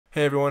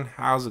Hey everyone,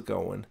 how's it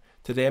going?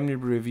 Today I'm going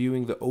to be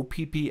reviewing the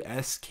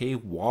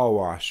OPP-SK wall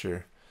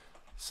washer.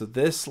 So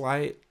this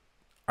light,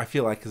 I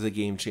feel like is a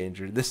game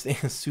changer. This thing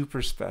is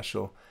super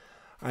special.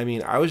 I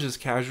mean, I was just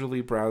casually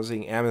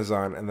browsing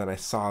Amazon and then I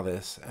saw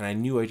this and I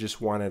knew I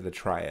just wanted to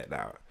try it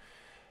out.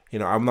 You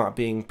know, I'm not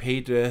being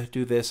paid to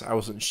do this. I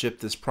wasn't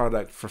shipped this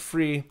product for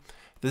free.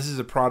 This is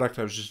a product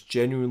I was just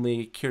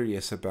genuinely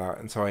curious about.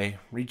 And so I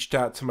reached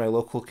out to my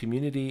local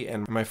community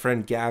and my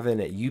friend Gavin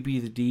at UB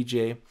the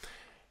DJ.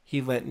 He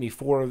lent me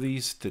 4 of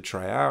these to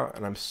try out,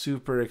 and I'm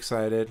super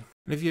excited.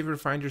 And if you ever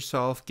find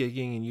yourself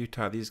gigging in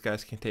Utah, these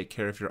guys can take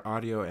care of your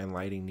audio and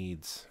lighting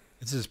needs.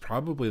 This is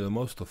probably the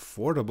most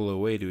affordable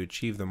way to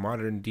achieve the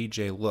modern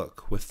DJ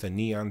look with the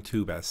neon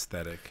tube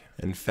aesthetic.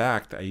 In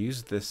fact, I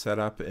used this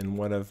setup in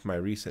one of my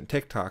recent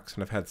TikToks,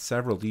 and I've had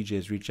several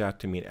DJs reach out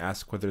to me and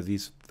ask whether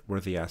these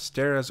were the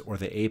Asteras or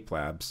the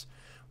Aplabs,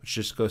 which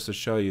just goes to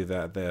show you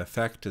that the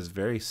effect is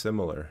very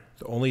similar.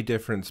 The only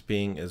difference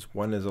being is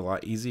one is a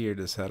lot easier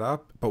to set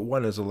up, but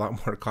one is a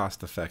lot more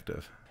cost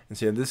effective. And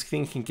so this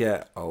thing can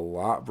get a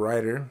lot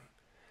brighter,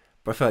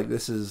 but I feel like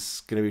this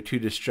is going to be too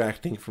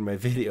distracting for my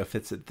video if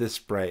it's at this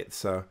bright,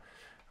 so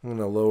I'm going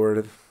to lower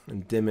it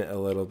and dim it a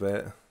little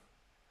bit.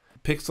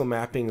 Pixel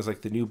mapping is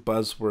like the new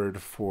buzzword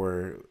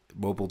for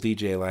mobile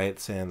DJ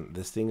lights, and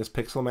this thing is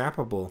pixel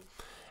mappable.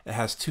 It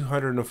has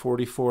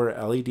 244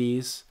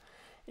 LEDs,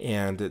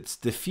 and it's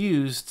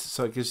diffused,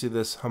 so it gives you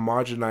this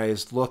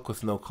homogenized look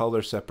with no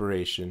color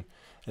separation.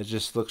 It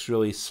just looks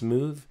really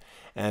smooth,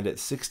 and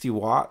it's 60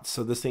 watts,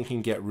 so this thing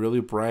can get really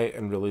bright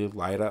and really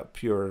light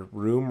up your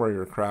room or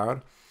your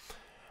crowd.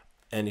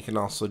 And you can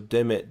also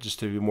dim it just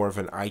to be more of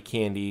an eye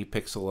candy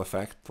pixel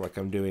effect like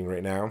I'm doing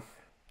right now.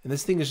 And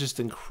this thing is just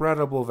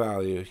incredible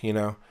value, you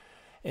know,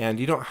 and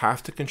you don't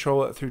have to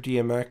control it through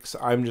DMX.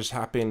 I'm just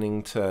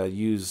happening to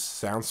use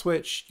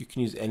SoundSwitch. You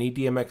can use any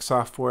DMX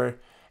software.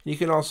 You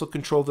can also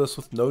control this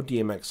with no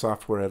DMX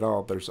software at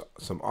all. There's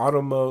some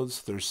auto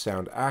modes, there's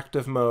sound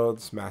active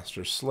modes,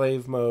 master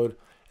slave mode,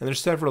 and there's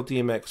several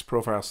DMX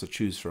profiles to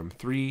choose from: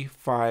 3,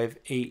 5,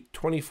 8,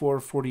 24,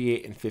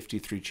 48, and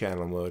 53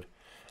 channel mode.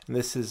 And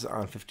this is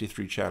on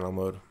 53 channel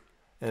mode.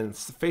 And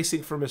it's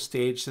facing from a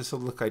stage. This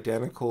will look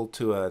identical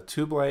to a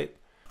tube light.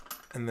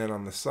 And then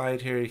on the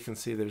side here, you can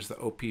see there's the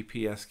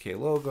OPP-SK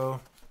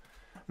logo.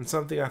 And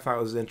something I thought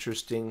was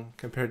interesting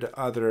compared to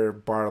other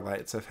bar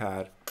lights I've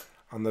had.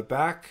 On the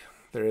back,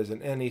 there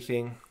isn't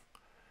anything,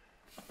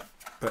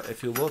 but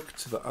if you look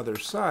to the other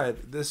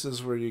side, this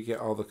is where you get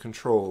all the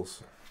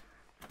controls.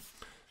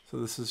 So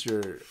this is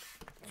your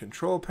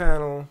control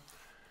panel.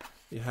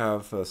 You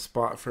have a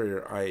spot for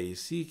your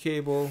IAC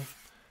cable.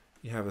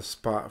 You have a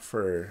spot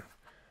for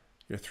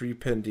your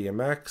 3-pin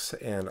DMX,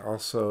 and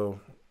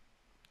also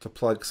to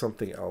plug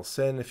something else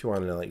in if you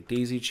want to like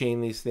daisy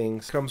chain these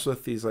things. It comes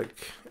with these like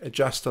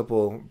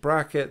adjustable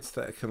brackets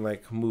that can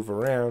like move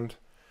around.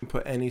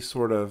 Put any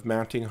sort of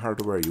mounting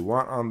hardware you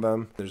want on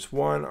them. There's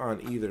one on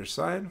either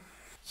side.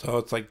 So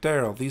it's like,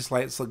 Daryl, these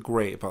lights look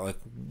great, but like,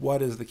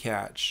 what is the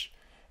catch?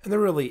 And there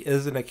really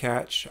isn't a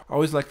catch. I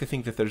always like to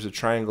think that there's a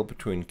triangle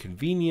between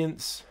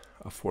convenience,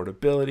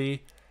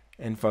 affordability,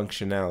 and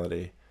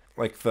functionality.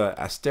 Like the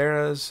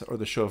Asteras or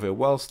the Chauvet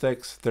Well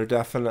STX, they're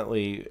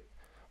definitely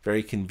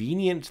very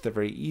convenient, they're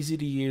very easy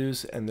to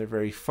use, and they're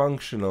very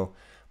functional,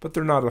 but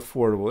they're not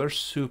affordable. They're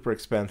super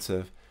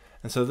expensive.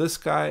 And so this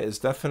guy is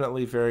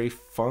definitely very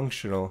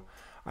functional.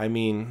 I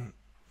mean,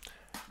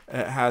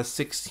 it has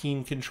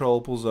 16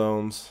 controllable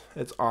zones.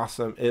 It's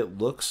awesome. It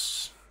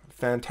looks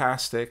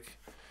fantastic,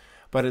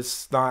 but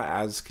it's not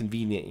as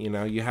convenient. You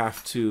know, you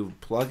have to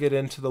plug it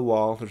into the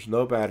wall. There's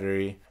no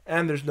battery,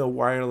 and there's no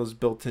wireless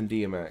built-in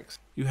DMX.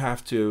 You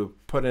have to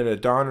put in a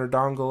Donner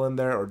dongle in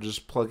there or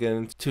just plug it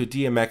into a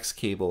DMX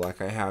cable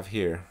like I have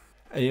here.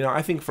 And you know,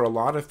 I think for a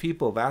lot of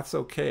people, that's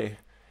okay.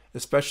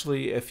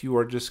 Especially if you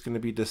are just going to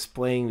be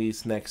displaying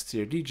these next to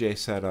your DJ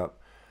setup.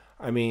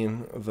 I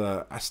mean,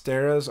 the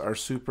Asteras are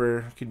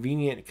super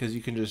convenient because you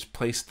can just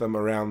place them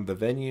around the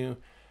venue,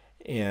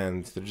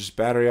 and they're just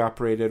battery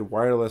operated,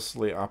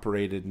 wirelessly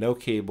operated, no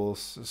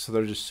cables, so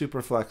they're just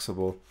super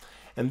flexible.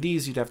 And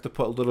these, you'd have to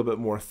put a little bit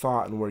more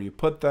thought in where you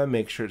put them,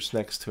 make sure it's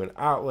next to an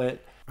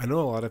outlet. I know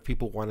a lot of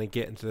people want to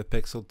get into the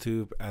pixel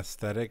tube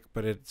aesthetic,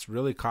 but it's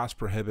really cost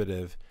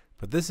prohibitive.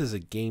 But this is a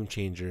game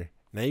changer.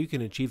 Now you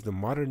can achieve the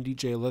modern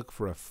DJ look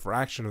for a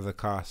fraction of the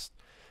cost.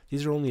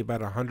 These are only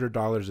about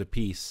 $100 a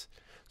piece.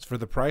 So for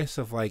the price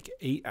of like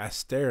 8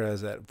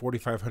 Asteras at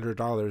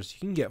 $4,500, you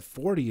can get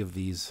 40 of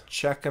these.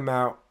 Check them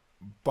out.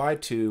 Buy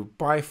 2,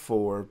 buy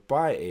 4,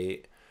 buy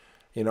 8.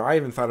 You know, I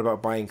even thought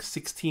about buying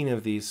 16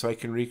 of these so I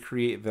can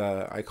recreate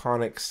the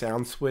iconic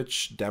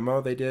SoundSwitch demo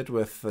they did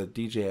with the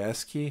DJ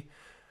SK.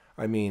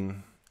 I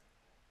mean,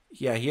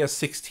 yeah, he has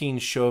 16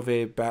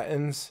 Chauvet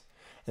buttons.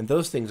 And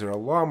those things are a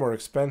lot more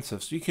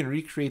expensive, so you can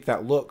recreate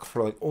that look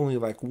for like only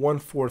like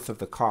 1/4 of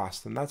the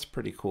cost, and that's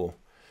pretty cool.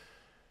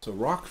 So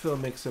Rockville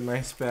makes a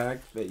nice bag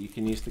that you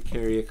can use to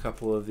carry a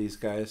couple of these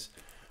guys.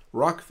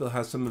 Rockville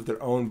has some of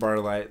their own bar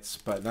lights,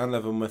 but none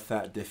of them with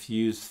that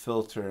diffused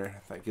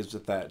filter that gives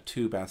it that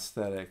tube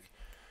aesthetic.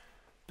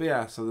 But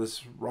yeah, so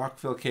this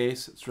Rockville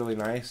case, it's really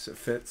nice. It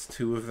fits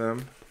 2 of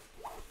them.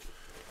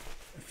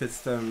 It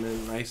fits them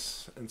in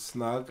nice and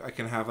snug. I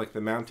can have like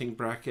the mounting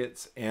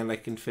brackets, and I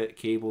can fit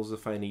cables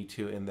if I need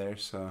to in there.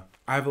 So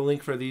I have a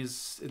link for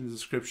these in the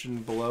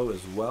description below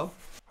as well.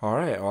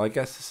 Alright, well I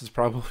guess this is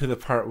probably the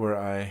part where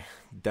I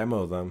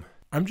demo them.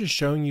 I'm just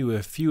showing you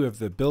a few of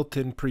the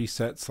built-in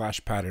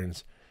presets /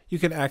 patterns. You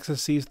can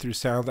access these through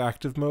Sound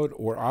Active Mode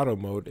or Auto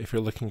Mode if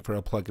you're looking for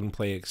a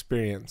plug-and-play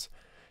experience.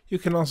 You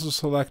can also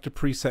select a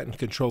preset and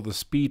control the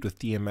speed with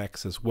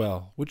DMX as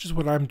well, which is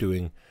what I'm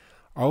doing.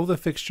 All of the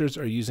fixtures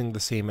are using the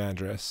same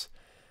address.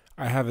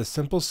 I have a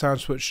simple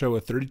sound switch show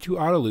with 32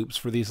 auto loops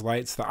for these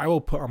lights that I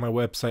will put on my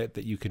website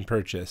that you can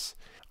purchase.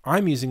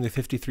 I'm using the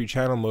 53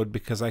 channel mode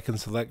because I can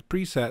select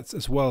presets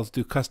as well as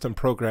do custom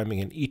programming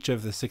in each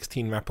of the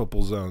 16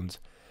 mappable zones.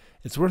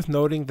 It's worth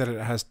noting that it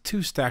has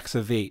 2 stacks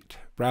of 8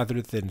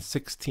 rather than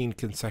 16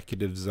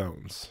 consecutive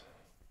zones.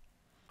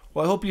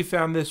 Well, I hope you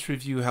found this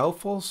review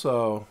helpful,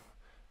 so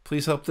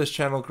please help this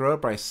channel grow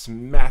by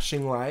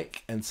smashing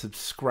like and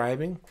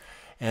subscribing,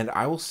 and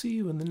I will see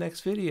you in the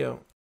next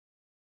video.